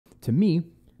to me,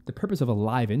 the purpose of a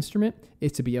live instrument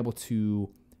is to be able to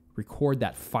record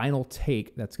that final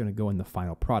take that's going to go in the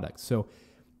final product.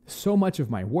 So much of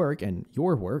my work, and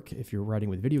your work, if you're writing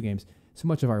with video games, so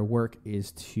much of our work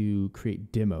is to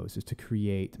create demos, is to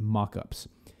create mock-ups.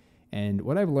 And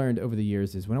what I've learned over the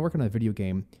years is when I work on a video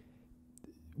game,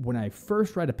 when I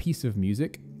first write a piece of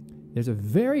music, there's a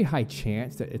very high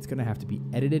chance that it's going to have to be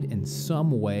edited in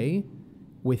some way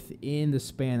within the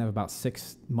span of about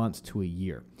 6 months to a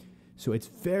year. So it's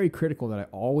very critical that I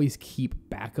always keep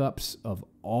backups of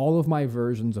all of my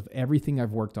versions of everything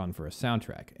I've worked on for a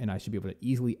soundtrack, and I should be able to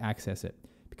easily access it,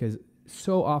 because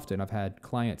so often I've had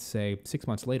clients say 6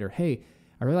 months later, hey,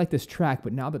 I really like this track,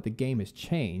 but now that the game has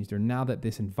changed, or now that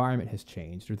this environment has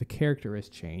changed, or the character has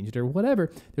changed, or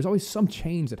whatever, there's always some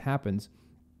change that happens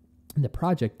in the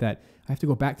project that I have to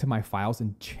go back to my files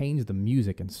and change the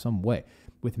music in some way.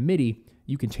 With MIDI,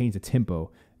 you can change the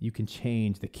tempo, you can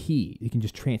change the key, you can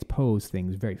just transpose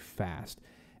things very fast.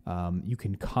 You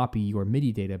can copy your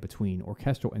MIDI data between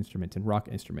orchestral instruments and rock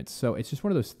instruments. So it's just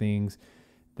one of those things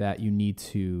that you need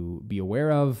to be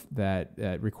aware of, that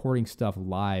recording stuff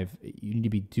live, you need to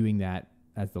be doing that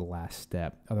as the last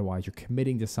step. Otherwise, you're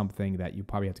committing to something that you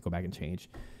probably have to go back and change,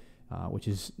 which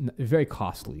is very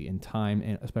costly in time,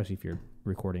 and especially if you're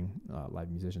recording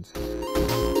live musicians.